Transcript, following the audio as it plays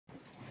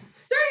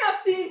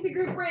CNC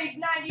Group Break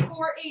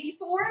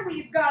 9484.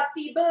 We've got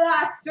the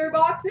blaster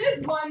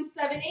boxes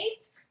 178,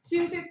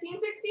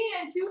 21516,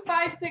 and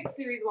 256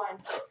 Series 1.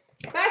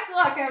 Best of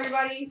luck,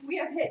 everybody. We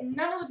have hit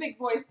none of the big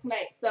boys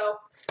tonight, so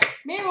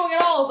maybe we'll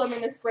get all of them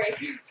in this break.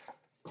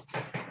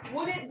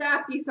 Wouldn't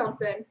that be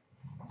something?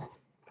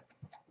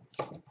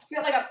 It's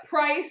got like a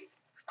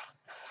Price,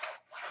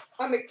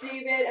 a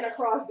McDavid, and a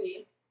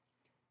Crosby.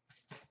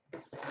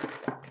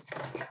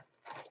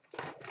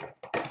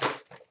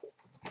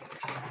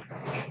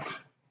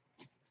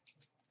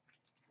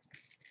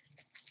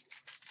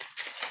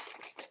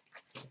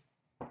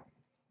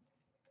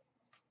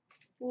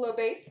 Low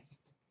base.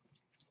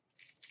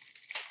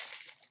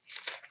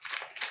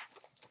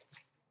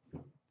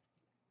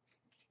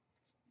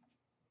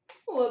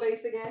 Low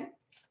base again.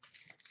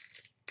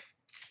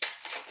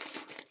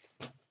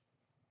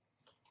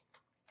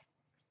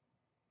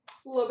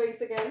 Low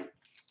base again.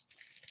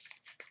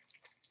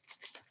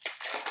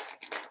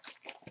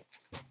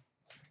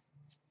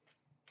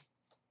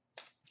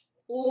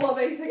 Low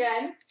base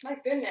again. My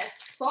goodness.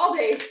 Fall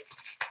base.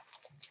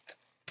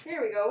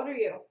 Here we go. What are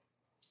you?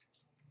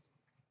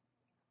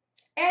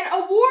 And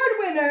award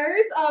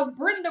winners of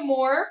Brenda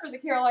Moore for the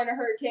Carolina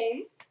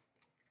Hurricanes.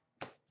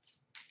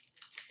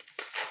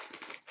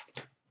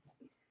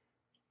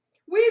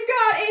 We've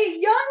got a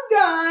Young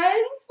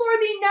Guns for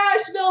the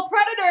Nashville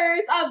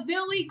Predators of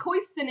Ville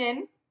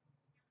Koistinen.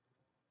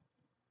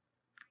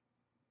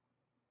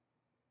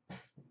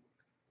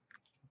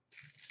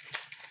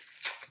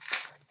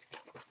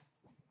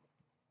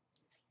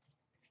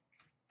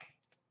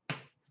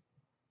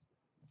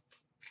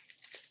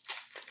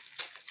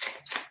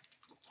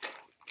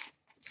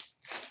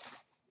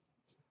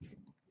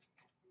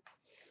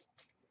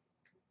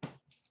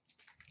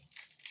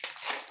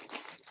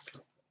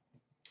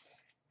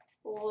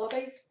 Low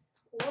base,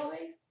 low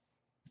base.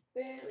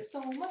 There is so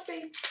much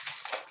base.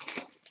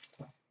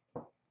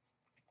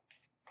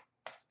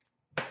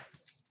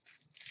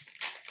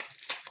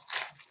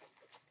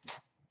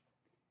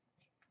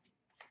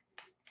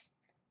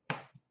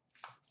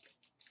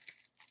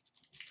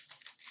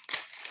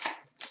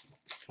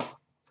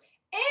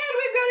 And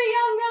we've got a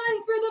Young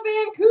Guns for the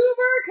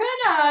Vancouver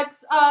Canucks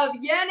of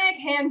Jannik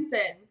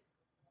Hansen.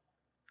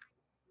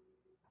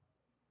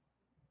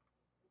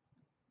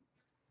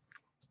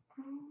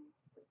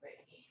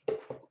 Ready.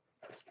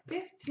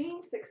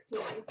 15, 16.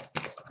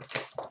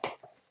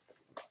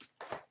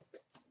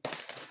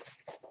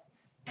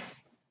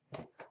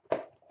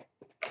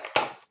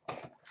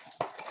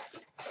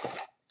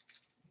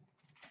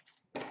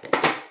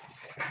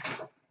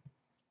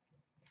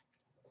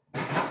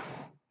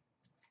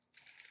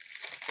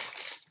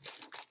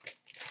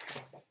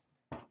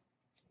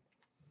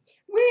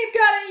 We've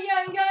got a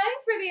Young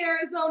Guns for the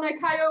Arizona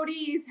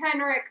Coyotes,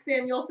 Henrik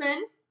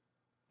Samuelsson.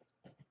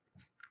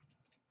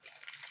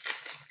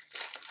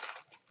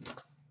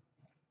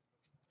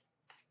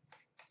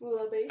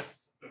 Low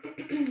base.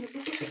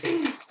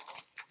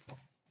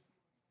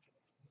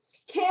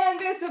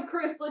 Canvas of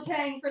Chris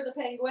Letang for the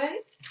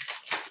Penguins.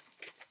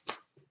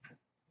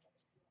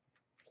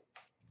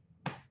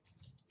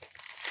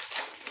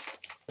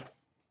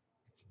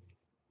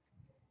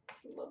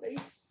 Low base.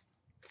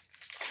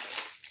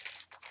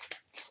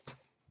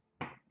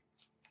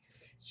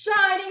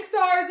 Shining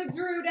Stars of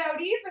Drew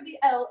Doughty for the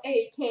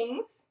LA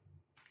Kings.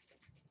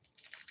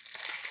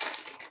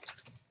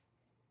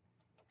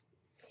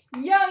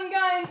 Young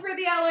Guns for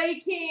the LA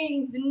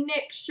Kings,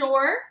 Nick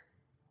Shore.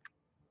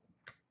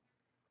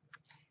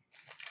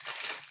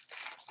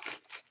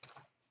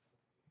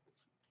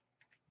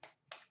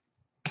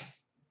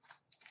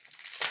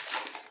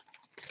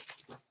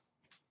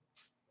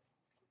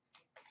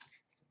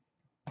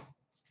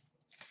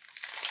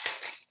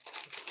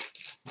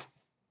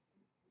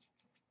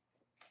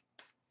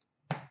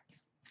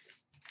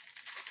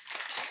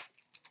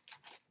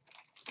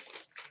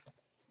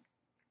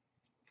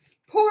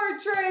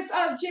 Portraits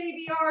of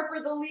JVR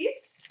for the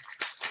Leafs.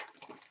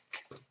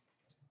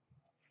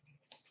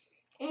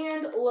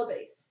 And low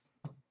base.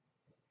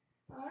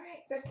 All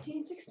right,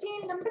 15,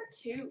 16, number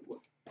 2.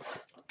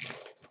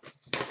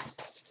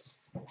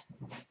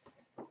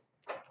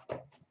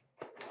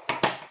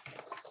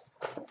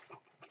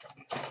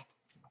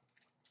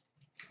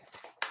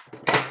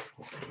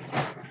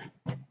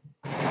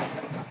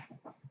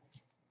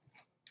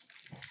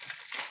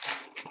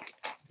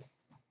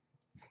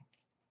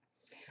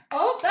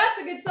 Oh, that's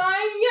a good sign.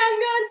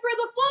 Young Guns for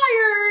the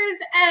Flyers,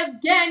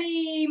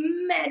 Evgeny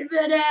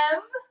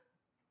Medvedev.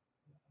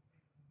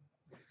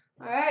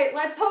 All right,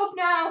 let's hope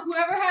now.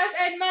 Whoever has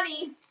Ed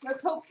Money,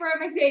 let's hope for a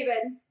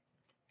McDavid.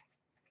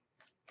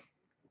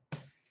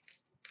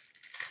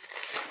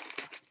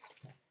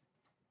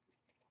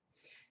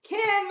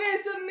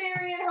 Canvas of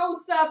Marian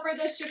Hossa for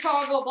the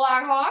Chicago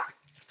Blackhawks.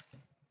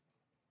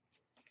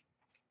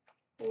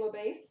 Low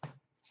base.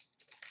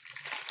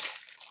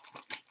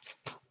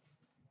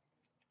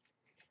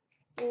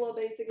 Low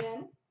base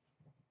again.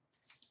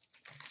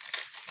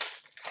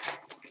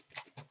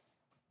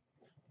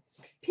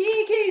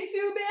 PK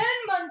Subban,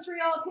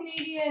 Montreal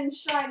Canadiens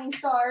Shining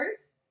Stars.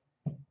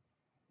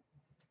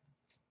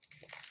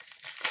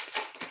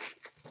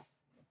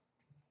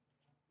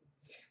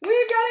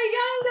 We've got a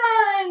Young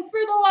Guns for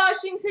the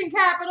Washington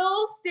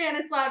Capitals,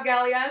 Stanislav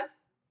Galiev.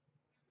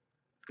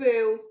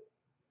 Boo.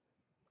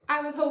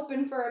 I was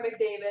hoping for a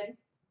McDavid.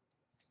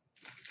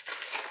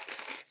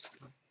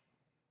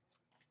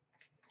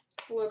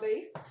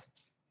 LaBase.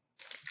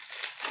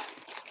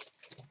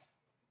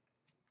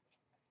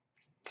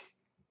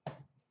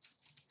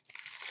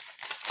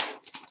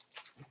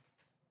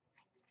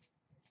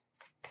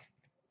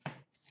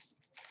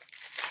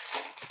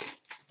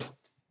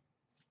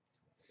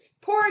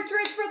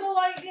 Portrait for the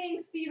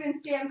Lightning,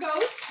 Steven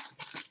Stamkos.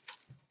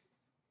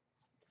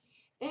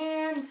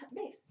 And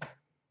base.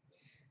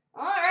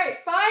 All right,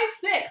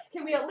 5-6.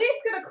 Can we at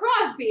least get a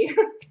Crosby?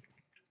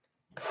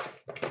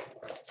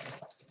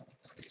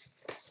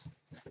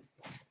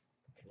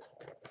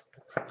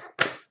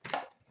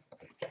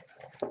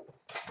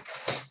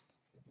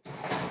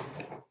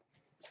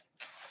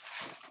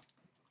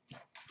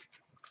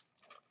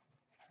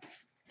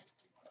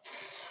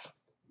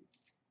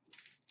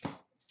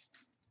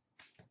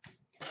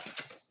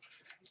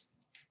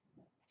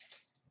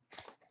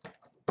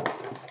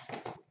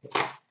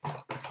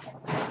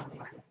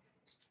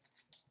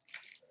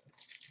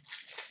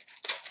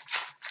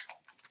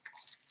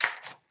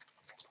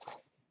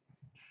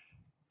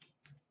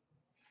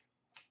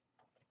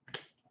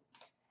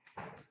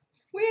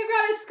 We've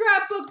got a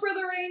scrapbook for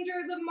the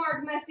Rangers of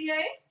Mark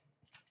Messier.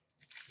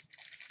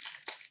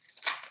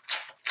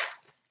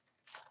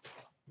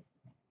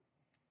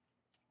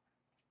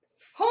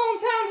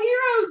 Hometown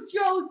Heroes,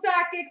 Joe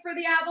Sakic for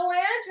the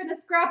Avalanche, and a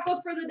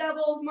scrapbook for the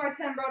Devils,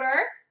 Martin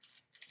Brodeur.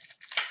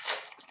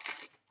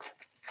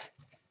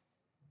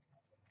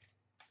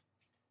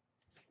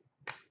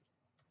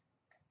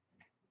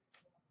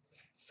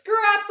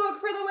 Scrapbook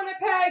for the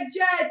Winnipeg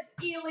Jets,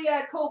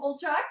 Ilya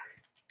Kovalchuk.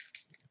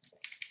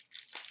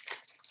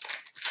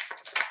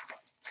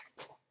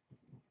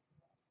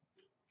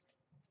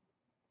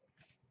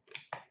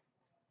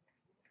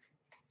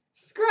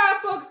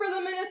 Scrapbook for the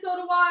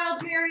Minnesota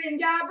Wild, Marian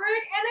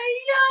Gaborik, and a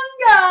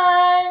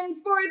Young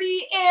Guns for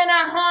the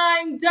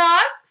Anaheim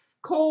Ducks,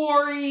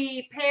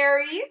 Corey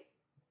Perry.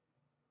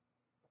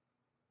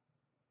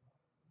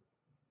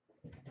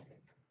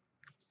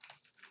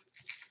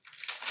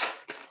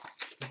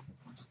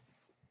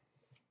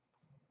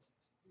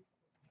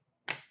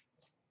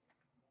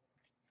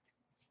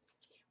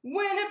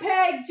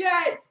 Winnipeg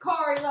Jets,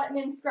 Kari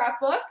Lettinen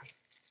scrapbook.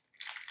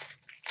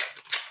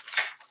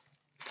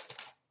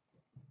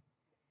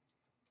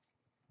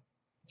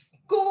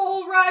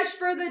 Goal rush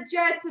for the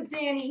Jets of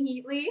Danny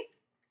Heatley.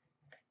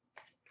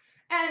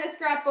 And a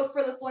scrapbook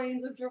for the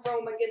Flames of Jerome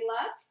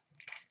McGinley.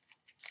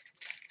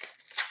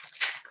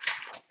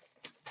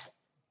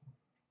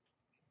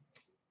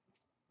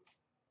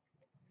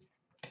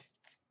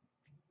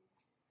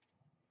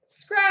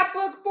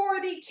 Scrapbook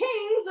for the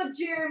Kings of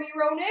Jeremy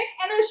Roenick,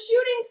 and a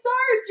Shooting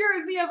Stars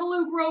jersey of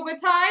Luc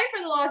Robitaille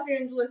for the Los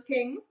Angeles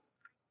Kings.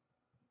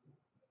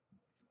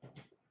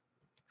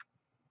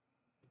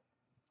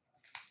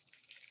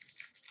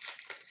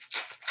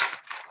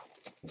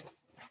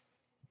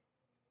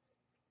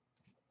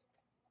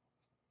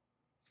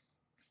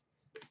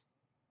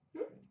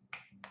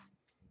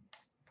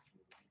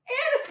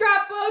 And a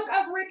scrapbook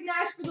of Rick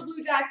Nash for the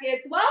Blue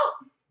Jackets. Well,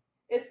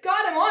 it's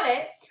got him on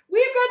it.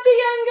 We've got the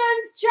Young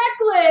Guns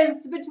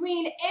checklist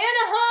between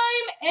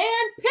Anaheim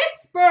and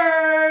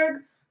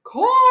Pittsburgh.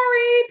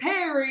 Corey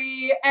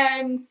Perry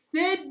and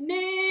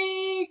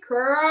Sidney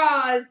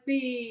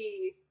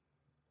Crosby.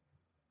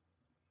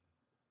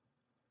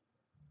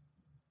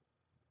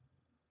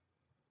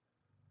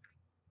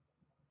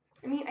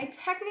 I mean, I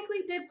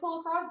technically did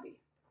pull Crosby.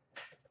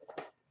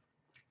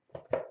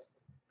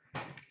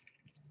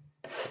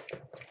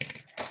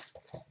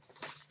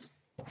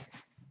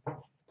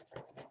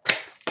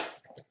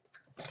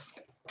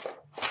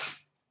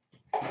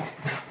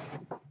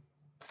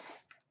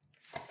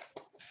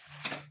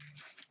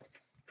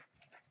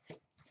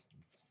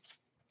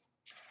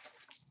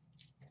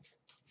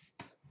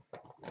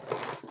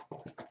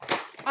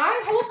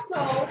 I hope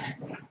so.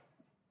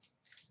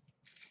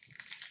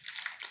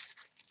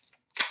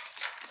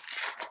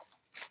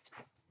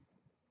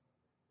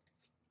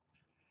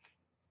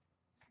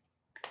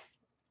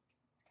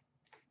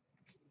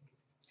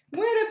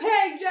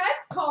 Winnipeg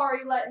Jets,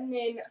 Kari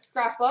Lettinen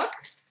scrapbook.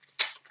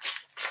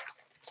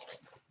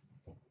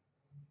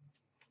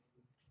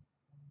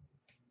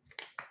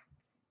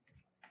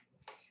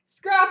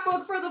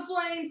 Scrapbook for the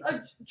Flames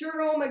of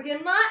Jerome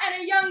McGinley,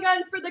 and a Young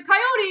Guns for the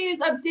Coyotes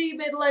of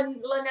David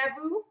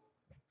Lenevu.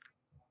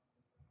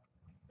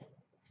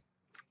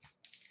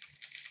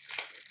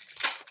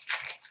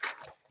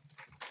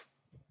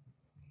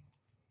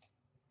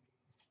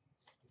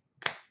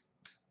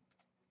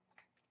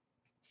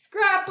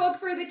 Scrapbook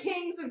for the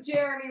Kings of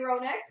Jeremy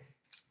Roenick.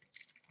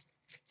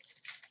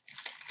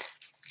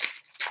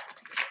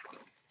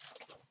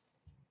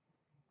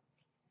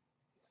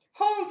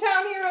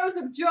 Hometown Heroes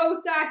of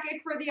Joe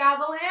Sakic for the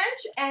Avalanche,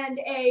 and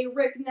a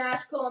Rick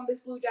Nash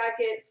Columbus Blue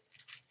Jackets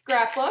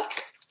scrapbook.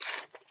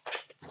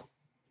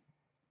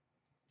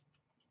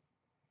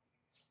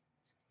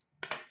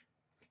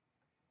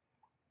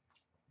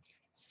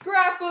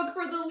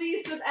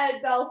 Leafs of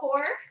Ed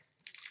Belfour.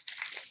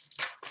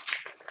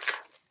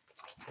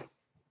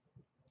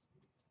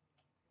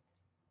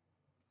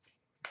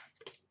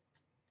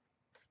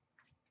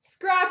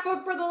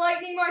 Scrapbook for the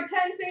Lightning, Martin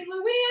St.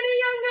 Louis, and a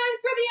Young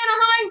Guns for the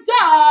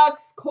Anaheim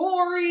Ducks,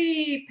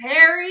 Corey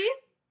Perry.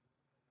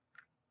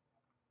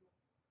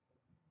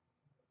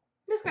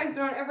 This guy's been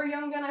on every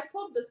Young Gun I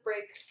pulled this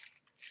break.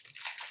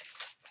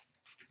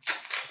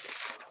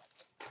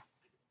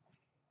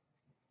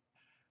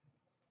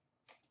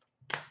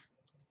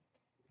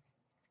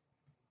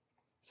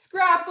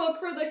 Scrapbook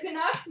for the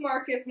Canucks,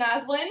 Marcus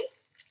Naslund.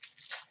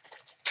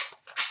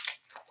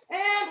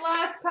 And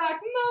last pack,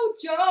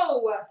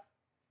 Mojo.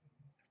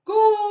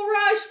 Goal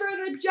Rush for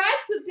the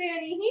Jets of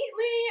Danny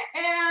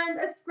Heatley, and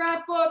a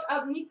scrapbook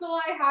of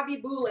Nikolai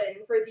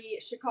Habibulin for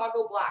the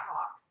Chicago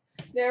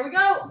Blackhawks. There we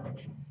go.